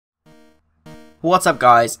What's up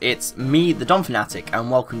guys, it's me, the Don Fanatic, and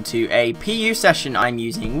welcome to a PU session I'm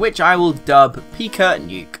using, which I will dub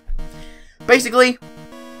PikaNuke. Basically,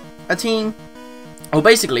 a team, well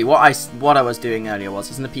basically what I was doing earlier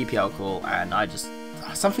was in the PPL call, and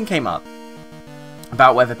something came up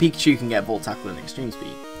about whether Pikachu can get Volt Tackle in Extreme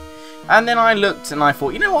Speed. And then I looked and I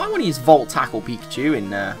thought, you know what, I want to use Volt Tackle Pikachu in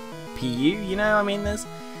PU, you know, I mean there's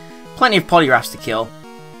plenty of Poliwraths to kill.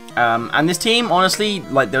 And this team, honestly,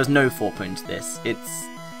 like, there was no thought put into this. It's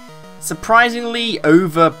surprisingly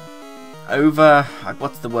overperformed.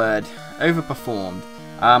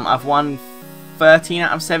 I've won 13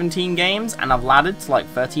 out of 17 games, and I've laddered to like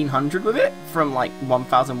 1300 with it from like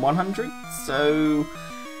 1100. So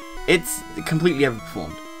it's completely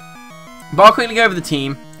overperformed. But I'll quickly go over the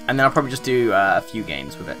team, and then I'll probably just do a few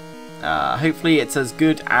games with it. Hopefully, it's as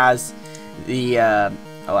good as the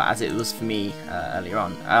as it was for me earlier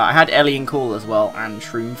on. I had Ellie in call as well, and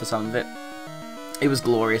Shroom for some of it. It was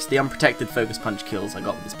glorious. The unprotected focus punch kills I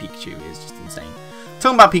got with this Pikachu is just insane.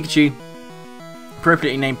 Talking about Pikachu,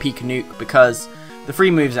 appropriately named PikaNuke because the 3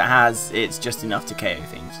 moves it has, it's just enough to KO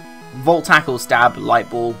things. Volt Tackle, Stab, Light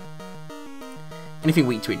Ball. Anything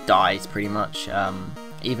weak to it dies pretty much.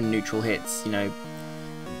 Even neutral hits, you know,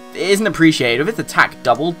 it isn't appreciated. If its attack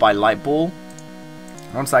doubled by Light Ball,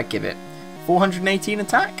 what does that give it? 418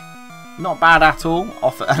 attack? Not bad at all.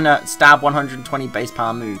 And a Stab 120 base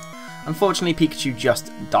power move. Unfortunately, Pikachu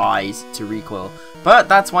just dies to recoil. But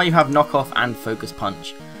that's why you have Knockoff and Focus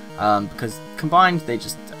Punch. Because combined, they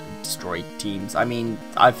just destroy teams. I mean,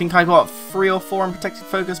 I think I got 3 or 4 unprotected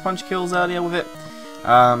Focus Punch kills earlier with it.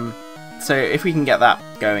 So if we can get that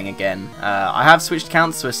going again. I have switched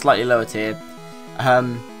counts to a slightly lower tier.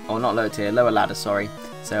 Or not lower tier, lower ladder, sorry.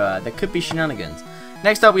 So there could be shenanigans.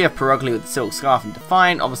 Next up we have Perugly with the Silk Scarf and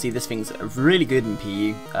Defiant. Obviously this thing's really good in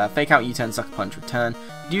PU. Fake Out, U-Turn, Sucker Punch, Return.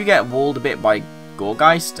 Do get walled a bit by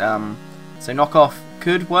Gourgeist, so Knockoff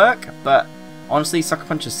could work, but honestly Sucker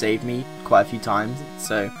Punch has saved me quite a few times,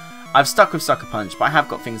 so I've stuck with Sucker Punch, but I have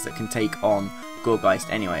got things that can take on Gourgeist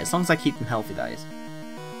anyway, as long as I keep them healthy, that is.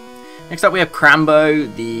 Next up we have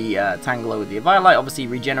Crambo, the Tangler with the Eviolite, obviously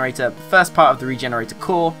Regenerator, first part of the Regenerator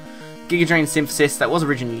core. Giga Drain Synthesis, that was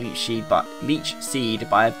originally Leech Seed,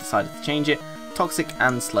 but I've decided to change it. Toxic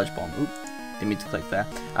and Sludge Bomb. Oop, didn't mean to click there.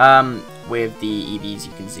 With the EVs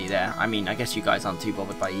you can see there. I mean, I guess you guys aren't too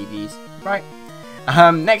bothered by EVs, right?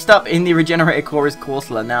 Next up in the Regenerator core is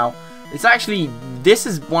Corsola. Now, it's actually, this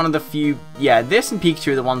is one of the few, yeah, this and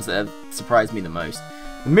Pikachu are the ones that have surprised me the most.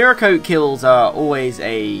 The Miracoat kills are always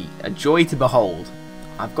a joy to behold.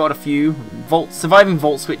 I've got a few. Surviving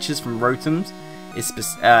Volt Switches from Rotoms is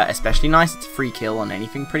especially nice. It's a free kill on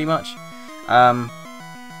anything pretty much.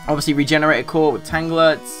 Obviously Regenerator core with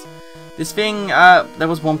Tangler. This thing, there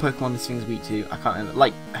was one Pokemon this thing's weak to, I can't remember,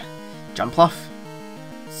 like Jumpluff,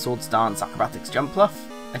 Swords Dance, Acrobatics, Jumpluff,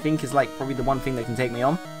 I think is like probably the one thing that can take me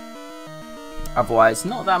on. Otherwise,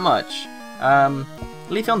 not that much.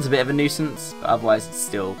 Leafeon's a bit of a nuisance, but otherwise it's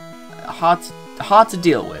still hard to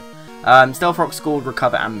deal with. Stealth Rock, Scald,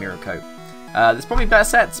 Recover, and Miracoat. There's probably better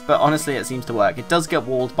sets, but honestly it seems to work. It does get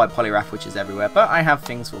walled by Poliwrath, which is everywhere, but I have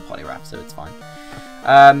things for Poliwrath, so it's fine.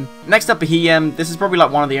 Next up, Behem. This is probably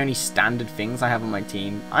like one of the only standard things I have on my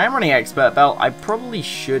team. I am running Expert Belt. I probably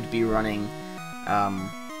should be running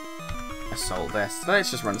Assault Vest.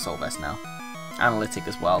 Let's just run Assault Vest now. Analytic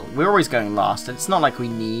as well. We're always going last. It's not like we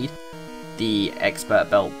need the Expert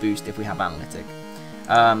Belt boost if we have Analytic.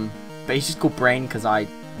 But he's just called Brain because I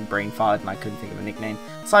brain farted and I couldn't think of a nickname.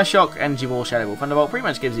 Psyshock, Energy Ball, Shadow Ball, Thunderbolt pretty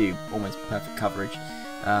much gives you almost perfect coverage.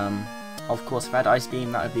 Of course, if I had Ice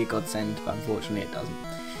Beam, that would be a godsend, but unfortunately it doesn't.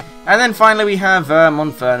 And then finally we have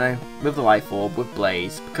Monferno with the Life Orb, with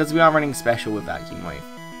Blaze, because we are running special with Vacuum Wave.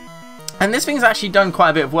 And this thing's actually done quite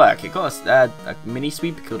a bit of work. It got a mini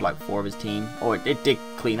sweep, it killed like 4 of his team, or it did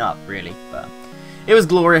clean up really, but it was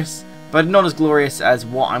glorious, but not as glorious as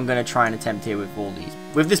what I'm going to try and attempt here with all these,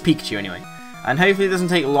 with this Pikachu anyway. And hopefully it doesn't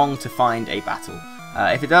take long to find a battle.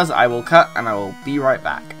 If it does, I will cut and I will be right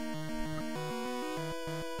back.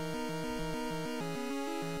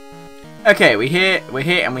 Okay, we're here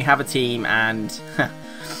and we have a team, and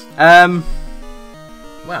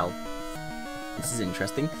well, this is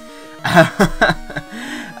interesting.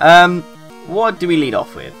 What do we lead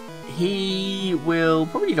off with? He will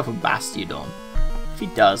probably lead off with Bastiodon. If he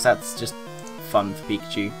does, that's just fun for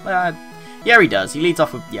Pikachu. Yeah, he does. He leads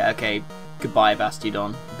off with, yeah, okay. Goodbye,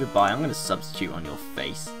 Bastiodon. Goodbye. I'm going to substitute on your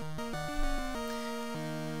face.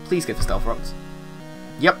 Please go for Stealth Rocks.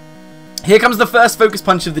 Yep. Here comes the first Focus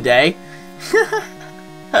Punch of the day.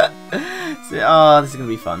 Oh, this is going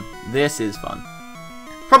to be fun. This is fun.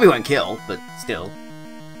 Probably won't kill, but still.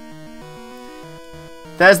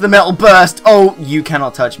 There's the metal burst. Oh, you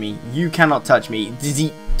cannot touch me. You cannot touch me. Did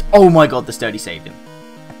he... Oh my god, the sturdy saved him.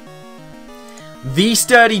 The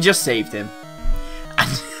sturdy just saved him.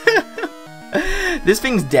 And this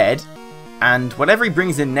thing's dead. And whatever he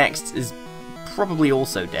brings in next is probably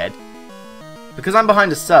also dead. Because I'm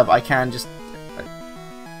behind a sub, I can just...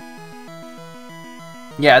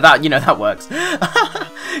 Yeah, that, you know, that works.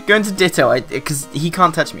 Go into Ditto, because he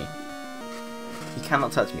can't touch me. He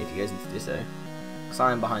cannot touch me if he goes into Ditto. Because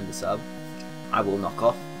I am behind the sub. I will knock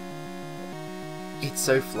off. It's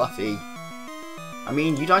so fluffy. I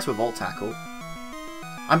mean, you died to a Volt Tackle.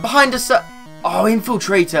 I'm behind a sub. Oh,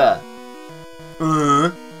 Infiltrator.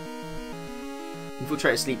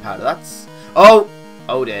 Infiltrator Sleep Powder. That's... Oh!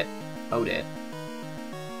 Oh dear. Oh dear.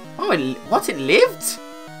 Oh, what? It lived?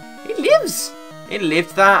 It lives! It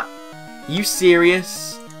lived that. You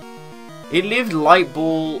serious? It lived Light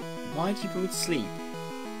Ball. Why did you put me to sleep?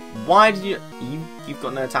 Why did you... You've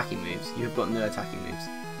got no attacking moves. You have got no attacking moves.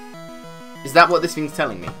 Is that what this thing's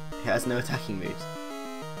telling me? It has no attacking moves.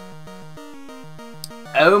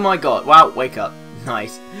 Oh my god. Wow, wake up.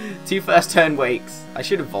 Nice. 2 first turn wakes. I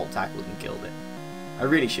should have Volt Tackled and killed it. I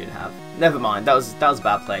really should have. Never mind. That was a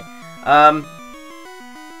bad play.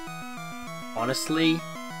 Honestly,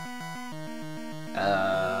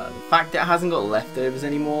 the fact that it hasn't got leftovers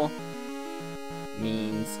anymore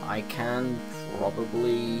means I can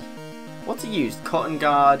probably... What's it used? Cotton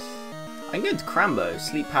Guard. I can go into Crambo,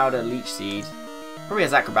 Sleep Powder, Leech Seed. Probably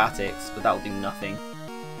has Acrobatics, but that will do nothing.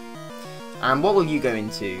 And what will you go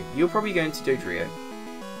into? You'll probably go into Dodrio.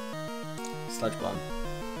 Sludge Bomb.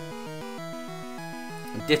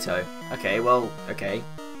 Ditto. Okay, well, okay.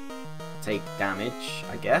 Take damage,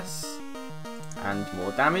 I guess. And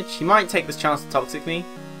more damage. He might take this chance to Toxic me.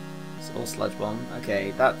 Or Sludge Bomb.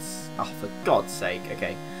 Okay, that's... Oh, for God's sake.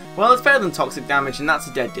 Okay. Well, it's better than Toxic damage, and that's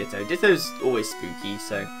a dead Ditto. Ditto's always spooky,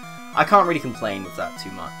 so I can't really complain with that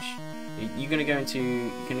too much. You're gonna go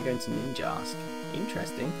into Ninjask.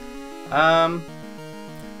 Interesting.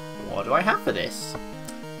 What do I have for this?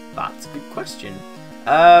 That's a good question.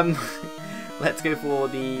 Let's go for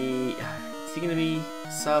the... Is he gonna be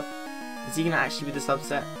sub? Is he gonna actually be the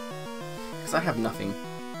subset? Because I have nothing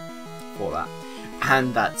for that.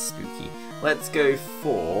 And that's spooky. Let's go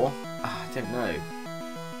for... I don't know.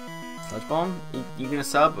 Sludge Bomb? You gonna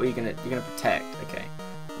sub or you're gonna protect? Okay.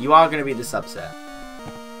 You are gonna be the subset.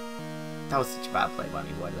 That was such a bad play by me.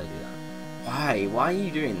 Why did I do that? Why? Why are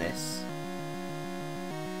you doing this?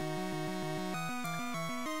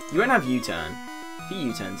 You won't have U-turn. If he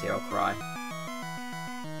U-turns here, I'll cry.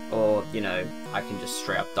 Or, you know, I can just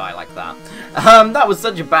straight up die like that. That was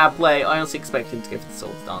such a bad play. I honestly expected him to go for the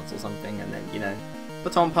Soul Dance or something, and then, you know,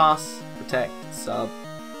 Baton Pass, Protect, Sub,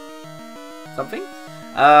 something.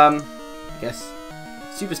 I guess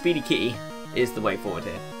Super Speedy Kitty is the way forward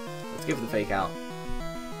here. Let's go for the Fake Out.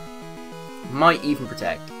 Might even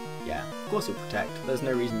Protect. Yeah, of course he'll Protect. There's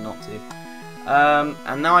no reason not to.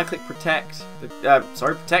 And now I click Protect.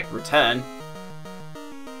 Sorry, Protect, Return.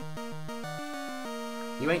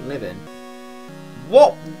 You ain't living.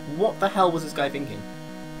 What the hell was this guy thinking?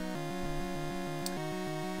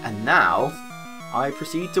 And now, I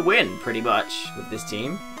proceed to win, pretty much, with this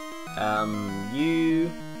team.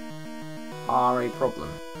 You are a problem.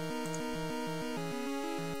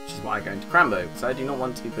 Which is why I go into Crambo, because I do not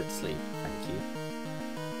want to be put to sleep. Thank you.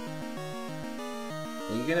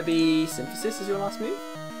 Are you going to be Synthesis as your last move?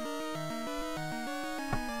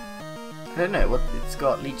 I don't know. What it's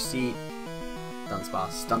got Leech Seed.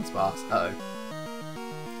 Stun Sparse. Uh-oh.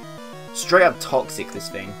 Straight up Toxic, this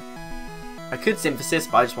thing. I could Synthesis,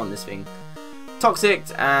 but I just want this thing Toxic,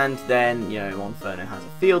 and then, you know, Inferno has a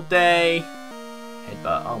field day.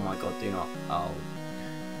 Headbutt. Oh my god, do not. Oh.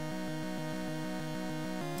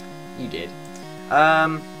 You did.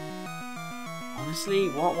 Honestly,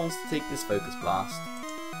 what wants to take this Focus Blast?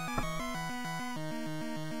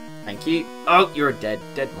 Thank you. Oh, you're a dead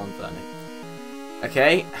Inferno.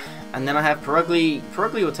 Okay. And then I have Perugly.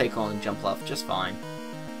 Perugly will take on Jumpluff just fine.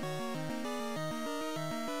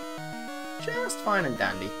 Just fine and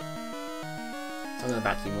dandy. So I'm going to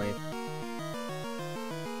Vacuum Wave.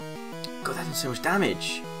 God, that does so much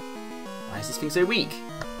damage. Why is this thing so weak?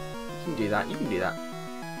 You can do that. You can do that.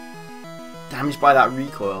 Damaged by that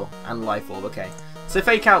Recoil and Life Orb. Okay. So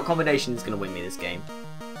Fake Out combination is going to win me this game.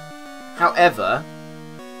 However...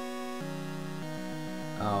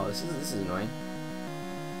 Oh, this is annoying.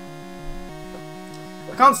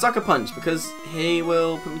 I can't Sucker Punch because he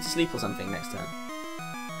will put me to sleep or something next turn.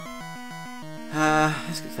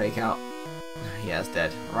 Let's get Fake Out. Yeah, it's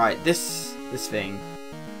dead. Right, this thing.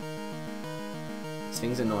 This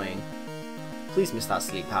thing's annoying. Please miss that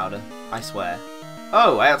Sleep Powder. I swear.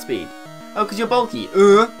 Oh, I outspeed. Oh, because you're bulky.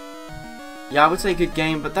 Yeah, I would say good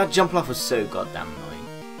game, but that jump off was so goddamn annoying.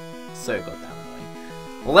 So goddamn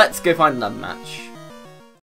annoying. Well, let's go find another match.